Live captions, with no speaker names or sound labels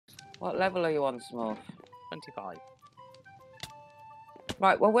What level are you on, Smurf? 25.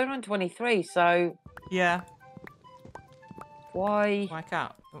 Right, well, we're on 23, so Yeah. why... Why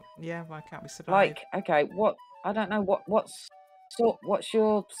can't? Yeah, why can't we survive? Like, okay, what... I don't know, what's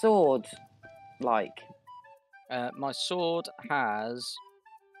your sword like? My sword has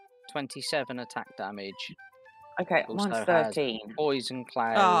 27 attack damage. Okay, Also mine's has 13. poison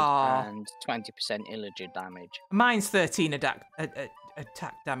cloud Aw. and 20% illegit damage. Mine's 13 attack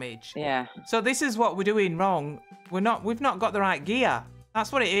damage. Yeah. So this is what we're doing wrong. We've not got the right gear.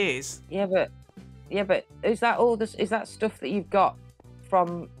 That's what it is. Yeah, but is that all this? Is that stuff that you've got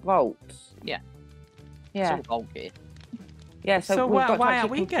from vaults? Yeah. Yeah. It's all vault gear. Yeah. So, we've got to why actually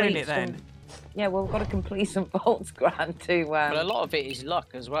aren't we getting complete it then? Yeah, well, we've got to complete some vaults, Gran, to. But a lot of it is luck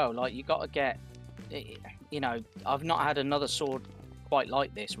as well. Like you got to get, you know, I've not had another sword quite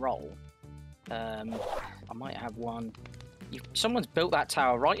like this roll. I might have one. Someone's built that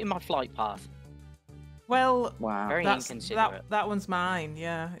tower right in my flight path. Well, Wow. Very inconsiderate. that one's mine.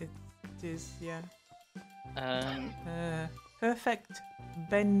 Yeah, it is. Yeah. Perfect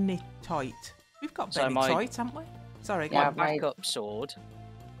Benitoite. We've got So Benitoite, haven't we? Sorry. Yeah, My backup sword,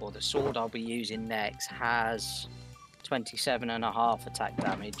 or the sword I'll be using next, has 27.5 attack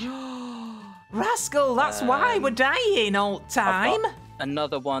damage. Rascal, that's why we're dying all the time.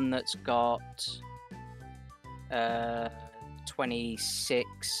 Another one that's got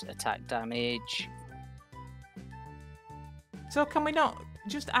 26 attack damage. So can we not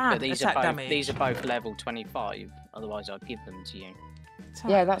just But add these attack are both damage? these are both level 25. Otherwise, I'd give them to you.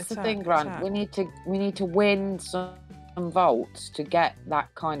 Yeah, that's the thing, Grant. attack. We need to win some vaults to get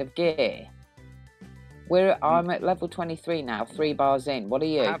that kind of gear. I'm at level 23 now, 3 bars in. What are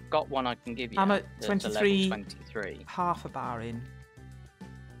you? I've got one I can give you. I'm at that's a 23. level 23. Half a bar in.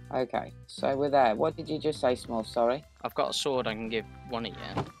 Okay, so we're there. What did you just say, Small? Sorry. I've got a sword I can give one of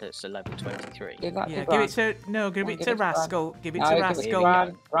you that's a level 23. Give that Yeah, to give Gran. it to Give it to Rascal. Give it No, to give it Rascal.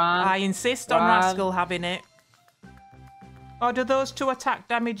 Gran. I insist on Gran. Rascal having it. Or do those two attack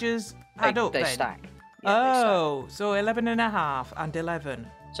damages add up They then? stack. Yeah, Oh, so 11.5 and 11.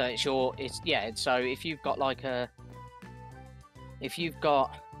 they stack. So if you've got like if you've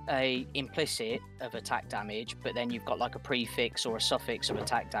got a implicit of attack damage, but then you've got like a prefix or a suffix of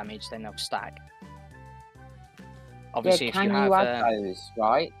attack damage, then they'll stack. Obviously, Yeah, if can you have add those,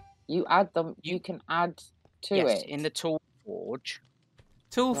 right? You add them. You can add to yes, it. in the tool forge.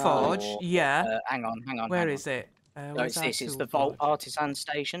 Tool Right. Forge, or, yeah. hang on. Where is it? So Where's our it's Tool the Vault Forge? Artisan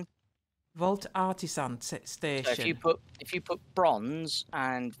Station. Vault Artisan Station. So if you put bronze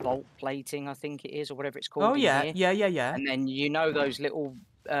and vault plating, I think it is, or whatever it's called. Oh in yeah, here, yeah. and then you know those little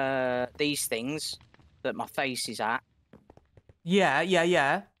these things that my face is at. Yeah. If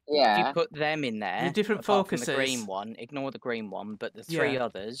Yeah. you put them in there, The different apart from focuses. the green one, ignore the green one, but the three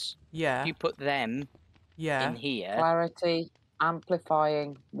others, Yeah. if you put them in here, Clarity,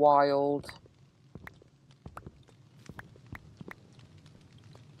 amplifying, wild.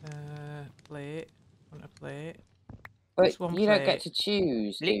 Plate. Want to plate? But Just one you don't get plate. to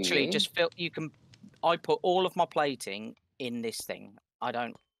choose. do literally you? just fill. I put all of my plating in this thing. I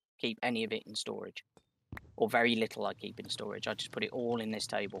don't keep any of it in storage, or very little I keep in storage. I just put it all in this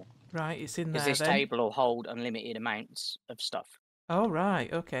table. Right, it's in Because there this then. table will hold unlimited amounts of stuff. Oh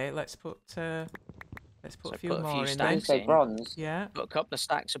right, okay. Let's put a few more in Did then. you say bronze? Yeah. Put a couple of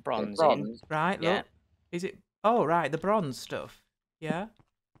stacks of bronze in. Bronze. Right. Yeah. Look. Is it? Oh right, the bronze stuff. Yeah.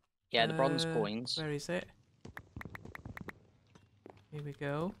 Yeah, the bronze coins. Where is it? Here we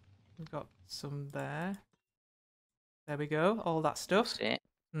go. We've got some there. There we go. All that stuff. That's it.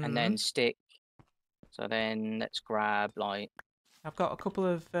 And then stick. So then let's grab like. I've got a couple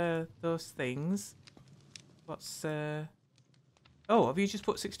of those things. What's Oh, have you just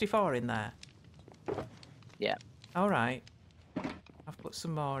put 64 in there? Yeah. All right. I've put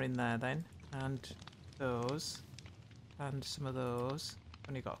some more in there then, and those, and some of those.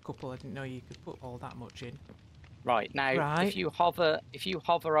 Only got a couple. I didn't know you could put all that much in. Right now, Right. if you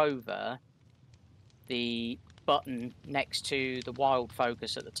hover over the button next to the wild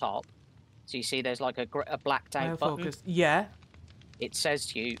focus at the top, so you see there's like a blacked out button. Focus. Yeah. It says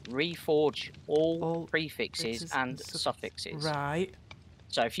to you, reforge all prefixes fixes and suffixes. Right.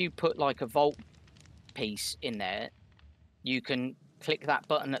 So if you put like a vault piece in there, you can click that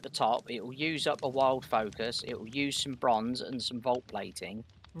button at the top. It will use up a wild focus. It will use some bronze and some vault plating.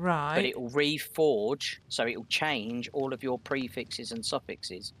 Right. But it will reforge, so it will change all of your prefixes and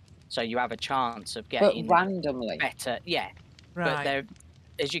suffixes. So you have a chance of getting randomly better. Yeah. Right. But there,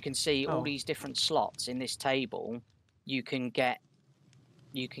 as you can see, all these different slots in this table, you can get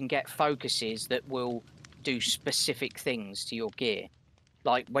focuses that will do specific things to your gear.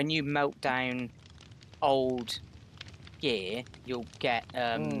 like when you melt down old gear, you'll get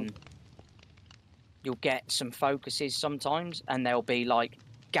some focuses sometimes, and they'll be like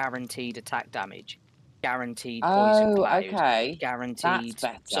guaranteed attack damage, guaranteed poison cloud, okay. guaranteed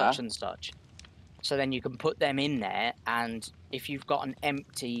That's such better. and such. So then you can put them in there, and if you've got an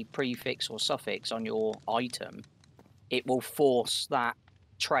empty prefix or suffix on your item, it will force that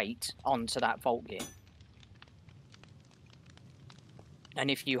trait onto that vault gear. And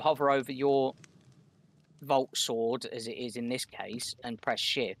if you hover over your vault sword, as it is in this case, and press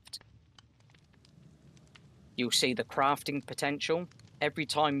shift, you'll see the crafting potential. Every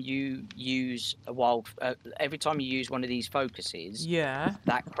time you use every time you use one of these focuses, Yeah.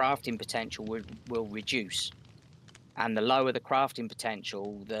 that crafting potential will reduce. And the lower the crafting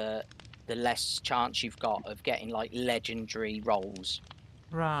potential, the less chance you've got of getting like legendary rolls.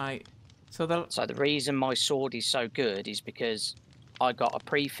 Right. So the reason my sword is so good is because I got a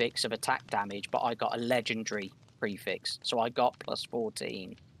prefix of attack damage, but I got a legendary prefix. So I got plus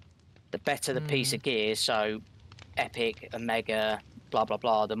 14. The better the piece of gear, so epic, omega, blah, blah,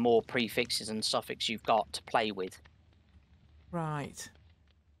 blah, the more prefixes and suffix you've got to play with. Right.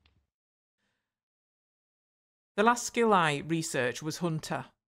 The last skill I researched was Hunter.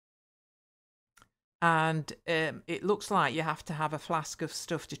 And it looks like you have to have a flask of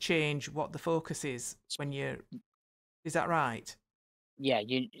stuff to change what the focus is when you're... Is that right? Yeah,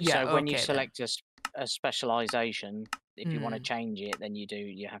 Yeah, so when you okay, select a specialization, if you want to Mm. change it, then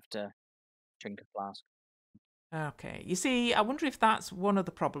you have to drink a flask. Okay. You see, I wonder if that's one of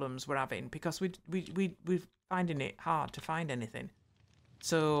the problems we're having, because we're finding it hard to find anything.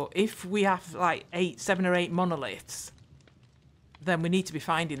 So if we have like 7 or 8 monoliths, then we need to be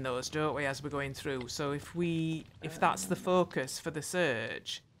finding those, don't we, as we're going through. So if that's the focus for the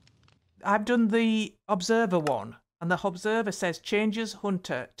search, I've done the observer one, and the observer says changes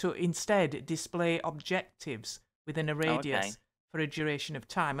Hunter to instead display objectives within a radius for a duration of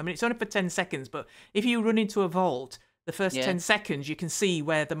time. I mean, it's only for 10 seconds, but if you run into a vault, the first 10 seconds you can see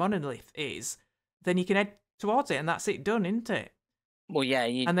where the monolith is, then you can head towards it, and that's it done, isn't it? Well, yeah,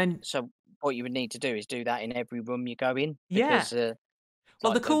 And then, so what you would need to do is do that in every room you go in. yeah. Because,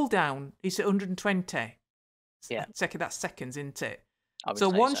 Well, like the cooldown is at 120. Yeah. That's seconds, isn't it? I would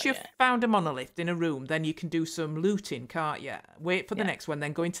So say once so, you've found a monolith in a room, then you can do some looting, can't you? Wait for the next one,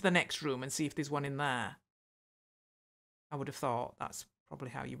 then go into the next room and see if there's one in there. I would have thought that's probably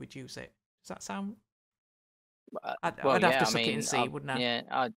how you would use it. Does that sound? I'd have to suck it and see, wouldn't I? Yeah,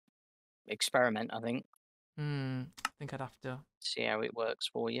 I'd experiment, I think. I think I'd have to. See how it works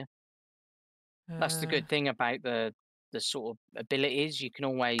for you. That's the good thing about the sort of abilities. You can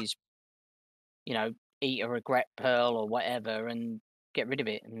always, eat a regret pearl or whatever and get rid of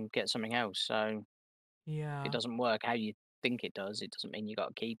it and get something else. So yeah. if it doesn't work how you think it does, it doesn't mean you got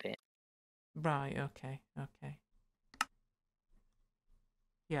to keep it. Right, okay.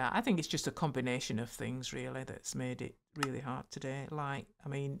 Yeah, I think it's just a combination of things, really, that's made it really hard today. Like, I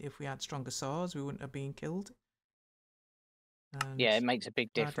mean, if we had stronger swords, we wouldn't have been killed. Yeah, it makes a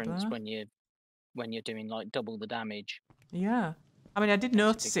big difference when you're doing like double the damage. Yeah. I mean, I did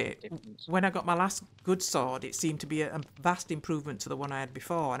notice it when I got my last good sword. It seemed to be a vast improvement to the one I had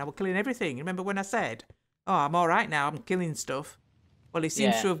before, and I was killing everything. Remember when I said, "Oh, I'm all right now. I'm killing stuff." Well, it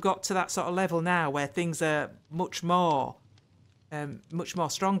seems to have got to that sort of level now where things are much more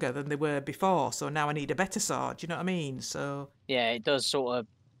stronger than they were before. So now I need a better sword. Do you know what I mean? So yeah, it does sort of.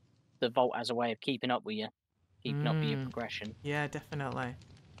 The Vault has a way of keeping up with you, keeping up with your progression. Yeah, definitely.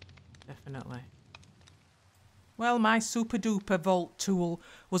 Well, my super duper vault tool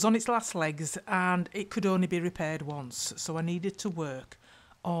was on its last legs and it could only be repaired once, so I needed to work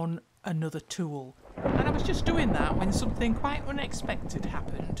on another tool. And I was just doing that when something quite unexpected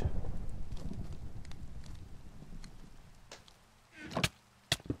happened.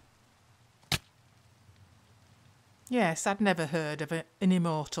 Yes, I'd never heard of an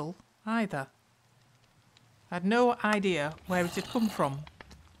immortal either. I had no idea where it had come from.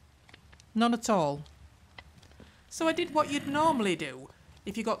 None at all. So I did what you'd normally do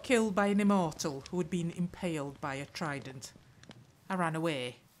if you got killed by an immortal who had been impaled by a trident. I ran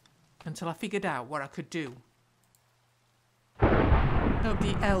away until I figured out what I could do.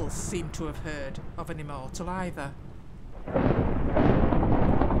 Nobody else seemed to have heard of an immortal either.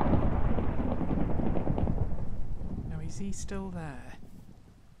 Now, is he still there?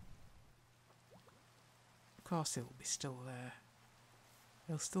 Of course he'll be still there.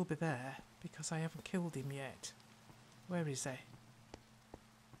 He'll still be there because I haven't killed him yet. Where is he?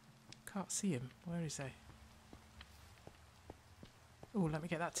 Can't see him. Where is he? Oh, let me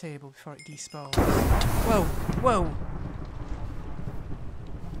get that table before it despawns. Whoa! Whoa!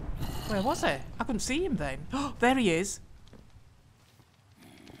 Where was he? I couldn't see him then. Oh, there he is.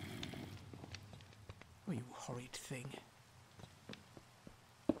 Oh, you horrid thing.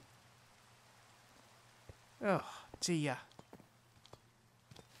 Oh, dear.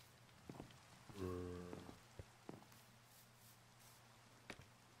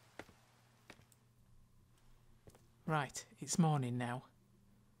 Right, it's morning now.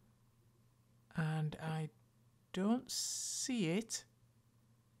 And I don't see it.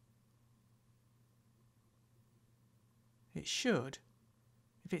 It should,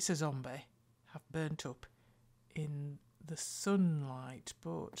 if it's a zombie, have burnt up in the sunlight,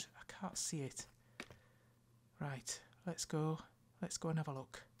 but I can't see it. Right, let's go. Let's go and have a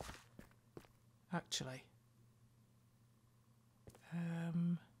look. Actually,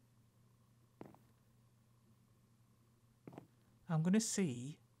 I'm going to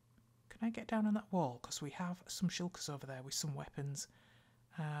see. Can I get down on that wall? Because we have some shulkers over there with some weapons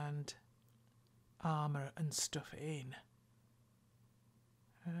and armour and stuff in.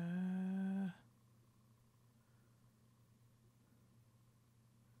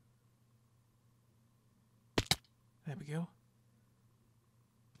 There we go.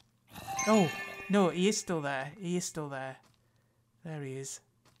 Oh, no, he is still there. He is still there. There he is.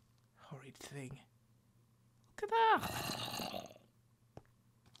 Horrid thing. Look at that.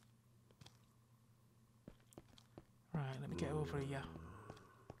 Right, let me get over here.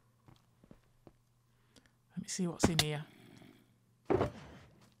 Let me see what's in here.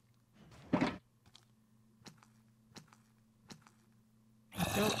 I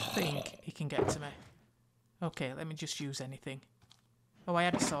don't think he can get to me. Okay, let me just use anything. Oh, I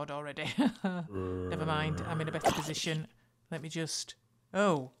had a sword already. Never mind, I'm in a better position. Let me just...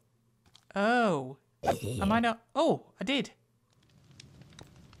 Oh. Oh. Am I not... Oh, I did.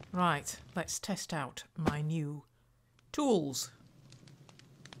 Right, let's test out my new tools.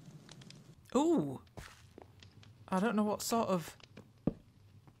 Ooh. I don't know what sort of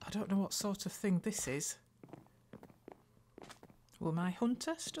thing this is. Will my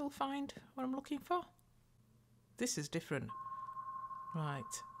hunter still find what I'm looking for? This is different. Right.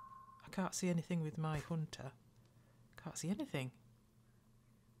 I can't see anything with my hunter. Can't see anything.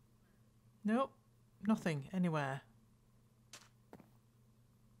 Nope. Nothing anywhere.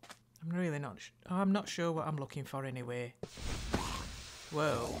 I'm really not... I'm not sure what I'm looking for anyway.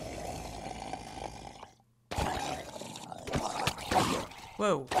 Whoa.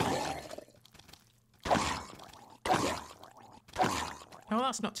 Whoa. Oh,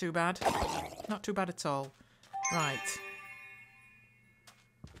 that's not too bad. Not too bad at all. Right.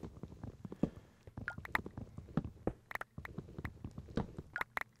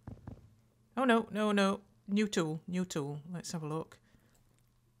 Oh, no, no, no. New tool, new tool. Let's have a look.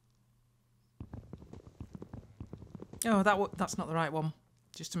 Oh, that's not the right one.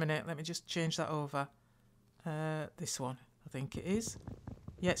 Just a minute. Let me just change that over. This one, I think it is.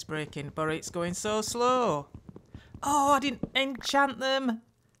 Yeah, it's breaking, but it's going so slow. Oh, I didn't enchant them.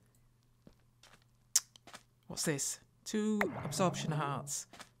 What's this? 2 absorption hearts.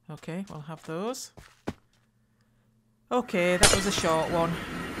 Okay, we'll have those. Okay, that was a short one.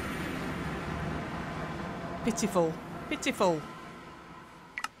 Pitiful. Pitiful.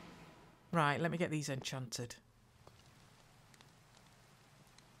 Right, let me get these enchanted.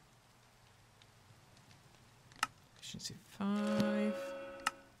 Efficiency 5.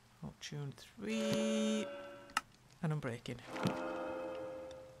 Fortune 3. And unbreaking.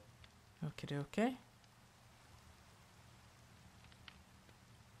 Okie dokie.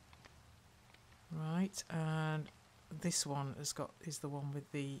 Right, and this one is the one with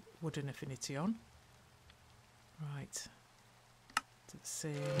the wooden affinity on. Right. Do the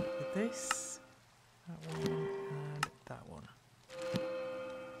same with this. That one and that one.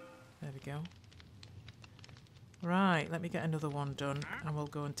 There we go. Right, let me get another one done and we'll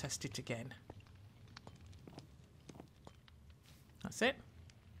go and test it again. That's it.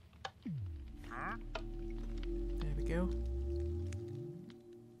 There we go.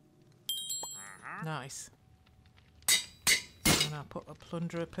 Nice. And I'll put a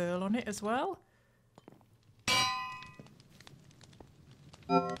plunderer pearl on it as well.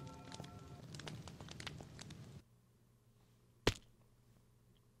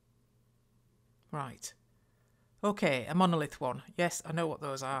 Right. Okay, a monolith one. Yes, I know what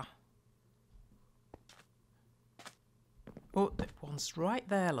those are. Oh, that one's right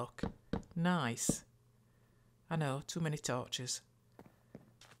there, look. Nice. I know, too many torches.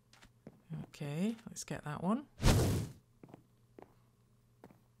 Okay, let's get that one.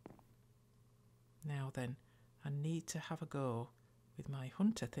 Now then, I need to have a go with my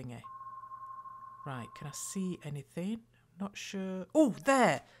hunter thingy. Right, can I see anything? I'm not sure. Oh,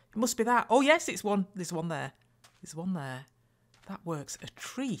 there! It must be that. Oh, yes, it's one. There's one there. There's one there. That works a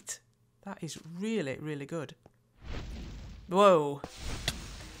treat. That is really, really good. Whoa.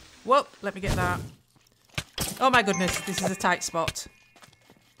 Whoa, let me get that. Oh, my goodness. This is a tight spot.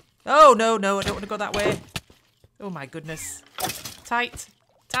 Oh, no, no. I don't want to go that way. Oh, my goodness. Tight.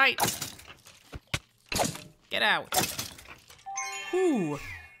 Tight. Get out. Whoo.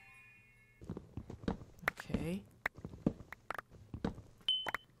 Okay.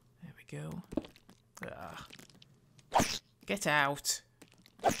 There we go. Get out.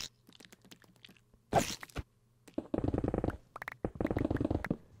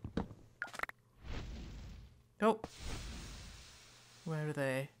 Oh. Where are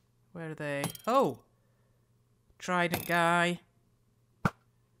they? Where are they? Oh. Trident guy.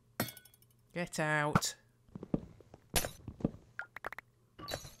 Get out.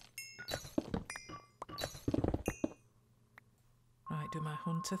 Right, do my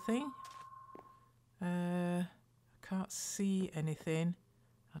hunter thing. I can't see anything.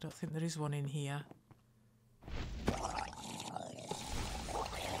 I don't think there is one in here.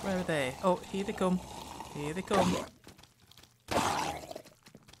 Where are they? Oh, here they come. Here they come.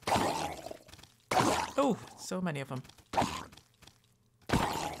 Oh, so many of them.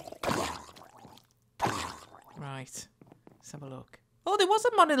 Right, let's have a look. Oh, there was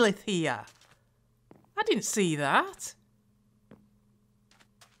a monolith here. I didn't see that.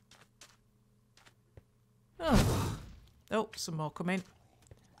 Oh, oh, some more coming.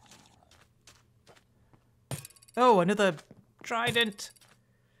 Oh, another trident.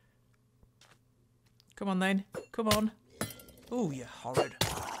 Come on then. Come on. Oh, you're horrid.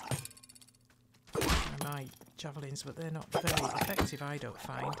 My javelins, but they're not very effective, I don't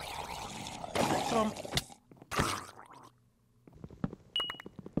find. Come on.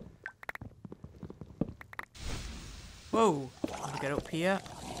 Whoa. Let me get up here.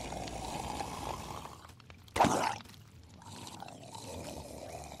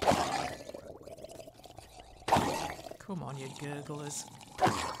 Come on, you gurglers.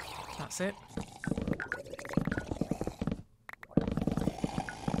 That's it.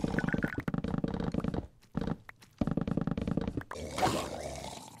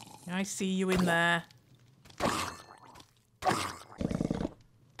 I see you in there.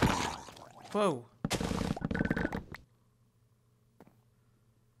 Whoa.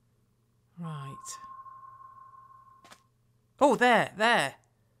 Right. Oh, there.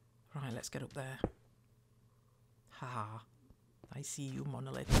 Right, let's get up there. Ha. I see you,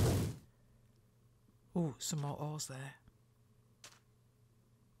 monolith. Oh, some more ores there.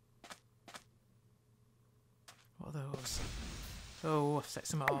 What are those? Oh, I've set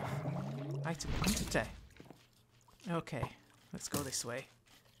some off. Item quantity. Okay, let's go this way.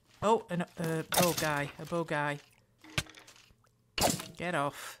 Oh, a bow guy. A bow guy. Get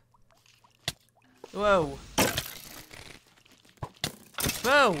off. Whoa.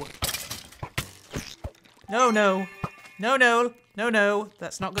 Whoa. No, no. No, no. No, no.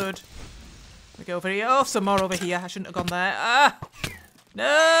 That's not good. We go over here. Oh, some more over here. I shouldn't have gone there. Ah!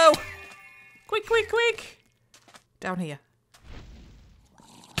 No! Quick, quick, quick! Down here.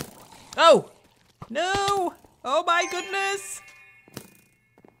 Oh! No! Oh my goodness!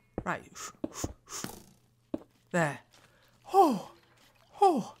 Right. There. Oh!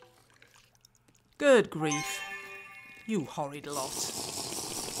 Oh! Good grief. You horrid lot.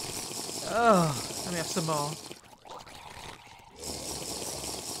 Oh, let me have some more.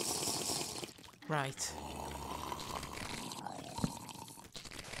 Right.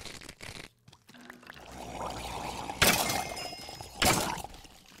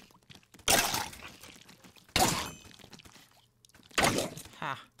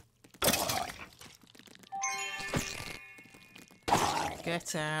 Ha.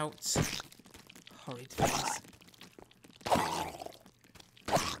 Get out. Horrid things.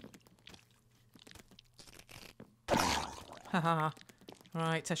 Haha.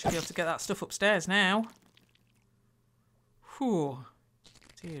 Right, I should be able to get that stuff upstairs now. Whew.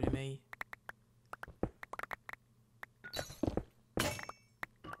 Dear me.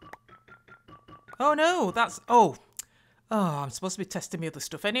 Oh no, that's... Oh. Oh, I'm supposed to be testing the other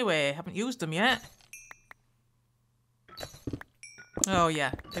stuff anyway. Haven't used them yet. Oh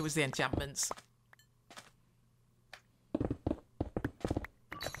yeah, it was the enchantments.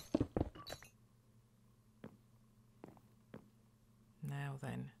 Now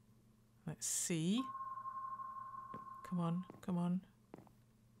then, let's see. Come on, come on.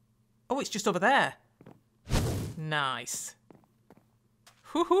 Oh, it's just over there. Nice.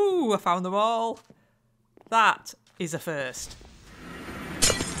 Woohoo! I found them all. That is a first.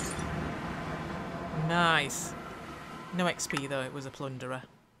 Nice. No XP though, it was a plunderer.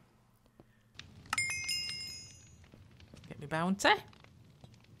 Get me bounty.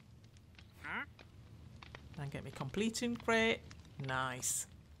 And get me completing crate. Nice.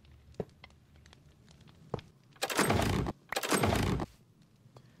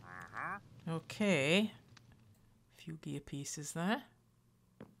 Okay. A few gear pieces there.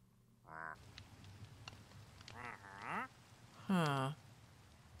 Huh. A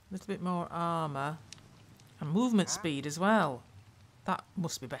little bit more armour. And movement speed as well. That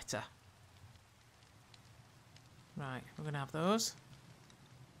must be better. Right, we're going to have those.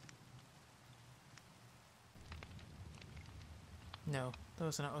 No,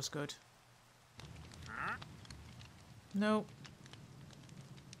 those are not as good. No.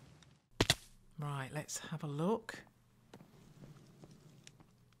 Right, let's have a look.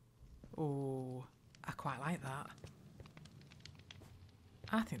 Oh, I quite like that.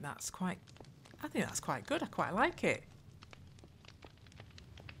 I think that's quite good. I quite like it.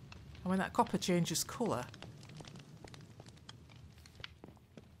 And when that copper changes colour,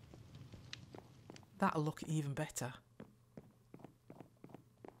 that'll look even better.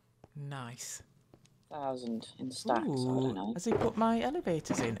 Nice. 1,000 in stacks. Ooh, I don't know. has he put my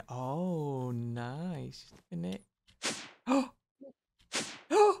elevators in? Oh, nice, isn't it? Oh,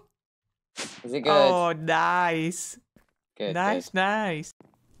 Is it good? oh, nice. Good, Nice, good. nice.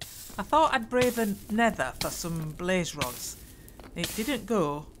 I thought I'd brave the nether for some blaze rods. It didn't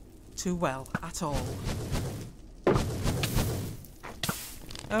go too well at all.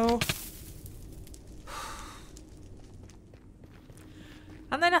 Oh.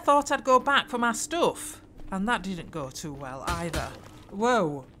 And then I thought I'd go back for my stuff. And that didn't go too well either.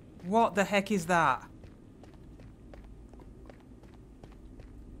 Whoa. What the heck is that?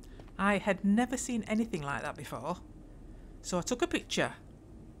 I had never seen anything like that before. So I took a picture.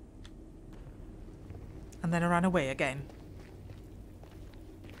 And then I ran away again.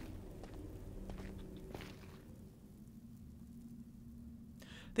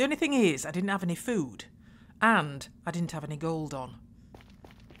 The only thing is, I didn't have any food. And I didn't have any gold on.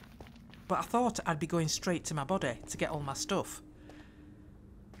 But I thought I'd be going straight to my body to get all my stuff.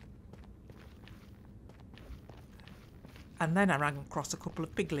 And then I ran across a couple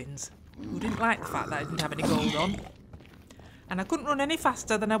of piglins who didn't like the fact that I didn't have any gold on. And I couldn't run any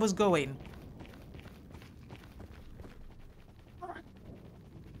faster than I was going.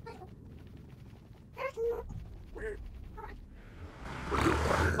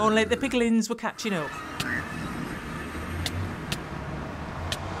 Only the piglins were catching up.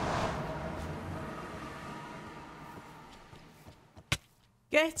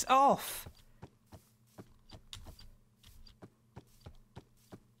 Get off!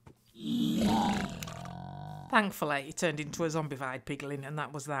 Thankfully, he turned into a zombified piglin, and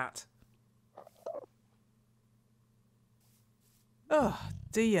that was that. Oh,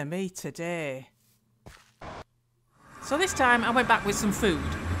 dear me today. So this time, I went back with some food.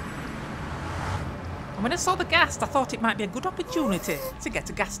 And when I saw the ghast, I thought it might be a good opportunity to get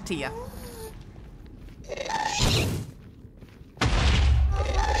a ghast tier.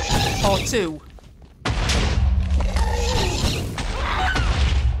 Or two.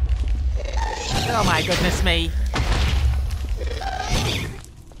 Oh my goodness me.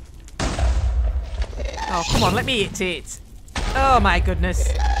 Oh, come on, let me hit it. Oh my goodness.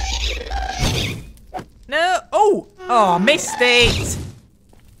 No. Oh! Oh, I missed it.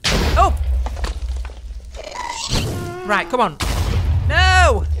 Oh! Right, come on.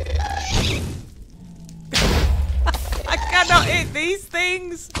 No! I cannot hit these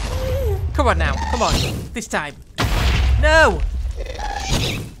things. Come on now. Come on. This time. No!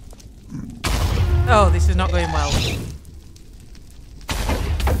 Oh, this is not going well.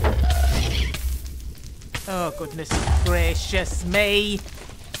 Oh, goodness gracious me.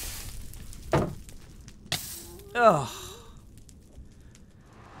 Oh.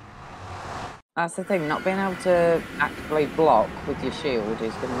 That's the thing, not being able to actively block with your shield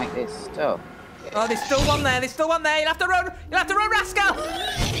is going to make this tough. Oh, there's still one there. There's still one there. You'll have to run, Rascal.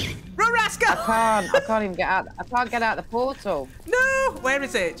 Run, Rascal. I can't even get out. I can't get out the portal. No. Where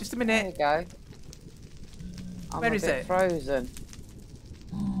is it? Just a There minute. you go. Where is it? Frozen.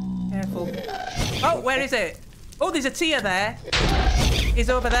 Careful. Oh, where is it? Oh, there's a tier there. He's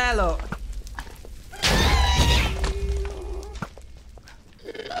over there, look.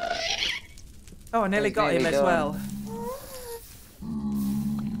 Oh, I nearly got him as well.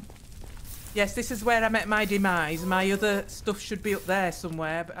 Yes, this is where I met my demise. My other stuff should be up there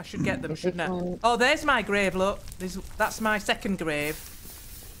somewhere, but I should get them, shouldn't I? Oh, there's my grave, look. That's my second grave.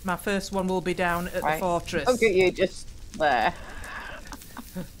 My first one will be down at the fortress. Look at you just there.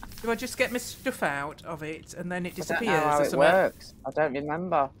 Do I just get my stuff out of it and then it disappears? I don't know how it works. I don't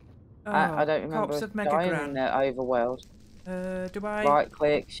remember. Oh, I don't remember corpse of dying MegaGran. in the overworld. Do I? Right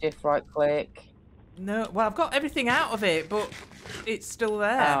click, shift right click. No. Well, I've got everything out of it, but it's still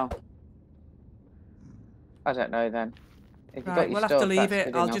there. Oh. I don't know then. If you got Right, your we'll have stuff, to leave that's it.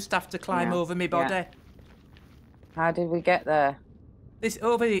 good I'll enough. just have to climb Yeah, over my yeah. body. How did we get there? This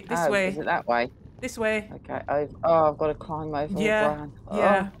way. Is it that way? This way. Okay. Oh, I've got to climb over Yeah. Gran.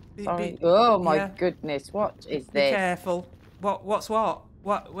 Yeah. Oh, sorry. Oh my yeah. goodness. What is Be this? careful. What's what?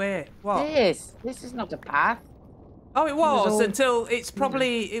 What? Where? What? This is not a path. Oh, it was until it was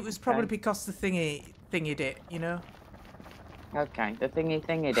probably Okay. because the thingied it, you know. Okay, the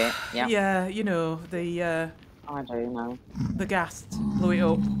thingied it. Yeah. Yeah, you know the I do know. the gas blew it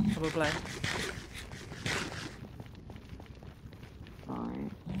up probably.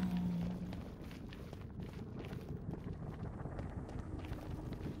 Right.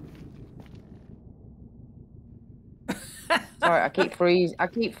 Sorry, I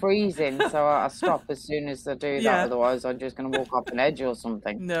keep freezing, so I stop as soon as I do that. Yeah. Otherwise, I'm just going to walk off an edge or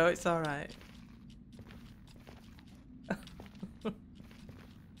something. No, it's all right.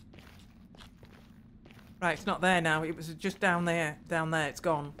 Right, it's not there now. It was just down there. Down there, it's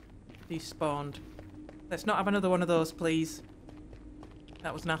gone. Despawned. Let's not have another one of those, please.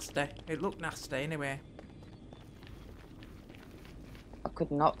 That was nasty. It looked nasty anyway. I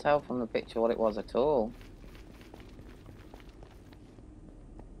could not tell from the picture what it was at all.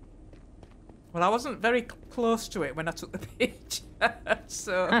 Well, I wasn't very close to it when I took the picture,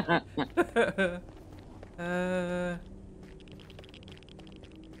 so...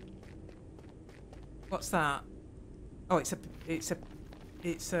 What's that? Oh, it's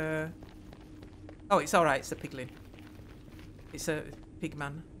a... Oh, it's alright, it's a piglin. It's a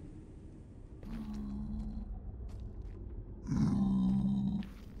pigman.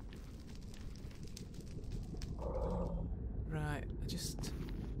 Right, I just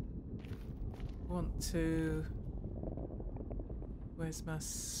want to... Where's my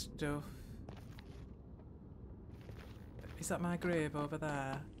stuff? Is that my grave over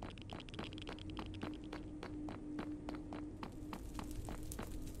there?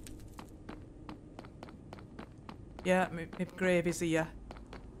 Yeah, my grave is here.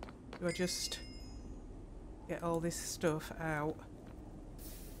 Do I just get all this stuff out?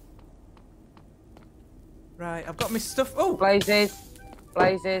 Right, I've got my stuff. Oh! Blazes.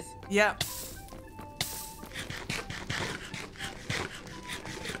 Blazes. Yeah.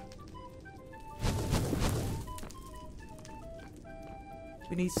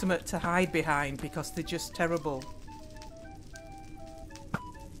 We need something to hide behind because they're just terrible.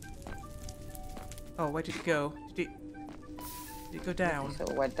 Oh, where did it go? Did it go down? It sort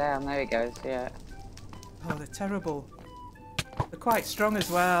of went down. There it goes. Yeah. Oh, they're terrible. They're quite strong as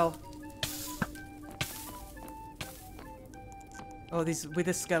well. Oh, these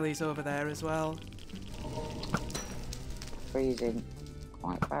wither skellies over there as well. Freezing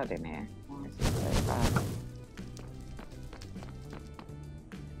quite bad in here. Why is it so bad?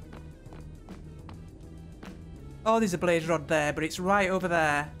 Oh, there's a blaze rod there, but it's right over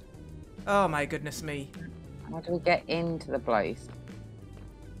there. Oh my goodness me. How do we get into the place?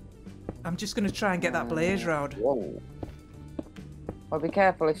 I'm just going to try and get that blaze rod. Whoa. Well, be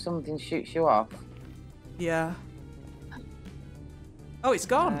careful if something shoots you off. Yeah. Oh, it's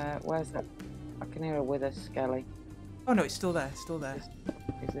gone. Where's that? I can hear a wither skelly. Oh no, it's still there, still there.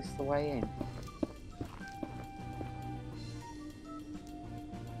 Is this the way in?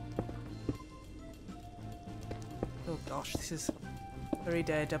 Oh gosh, this is very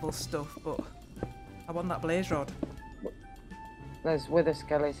daredevil stuff, but I want that blaze rod. There's wither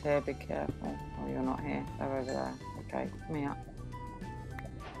skellies here, be careful. Oh, you're not here. They're over there. Okay, come here.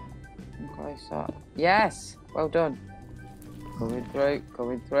 Come closer. Yes! Well done. Coming through,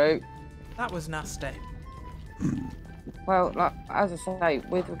 coming through. That was nasty. Well, like, as I say,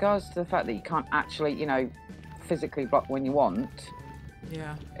 with regards to the fact that you can't actually, you know, physically block when you want,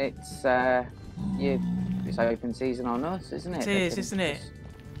 Yeah. it's it's open season on us, isn't it? It is, isn't it?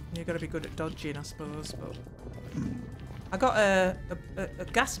 You've got to be good at dodging, I suppose. But I got a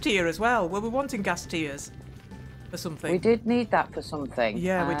gas tier as well. Were we wanting gas tiers for something? We did need that for something.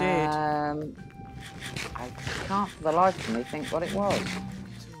 Yeah, we did. I can't for the life of me think what it was.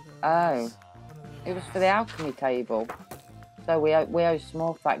 Oh, it was for the alchemy table. So we owe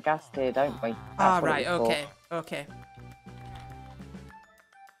Smorpheous gas tier, don't we? Ah, That's what it right. was for. Okay. Okay.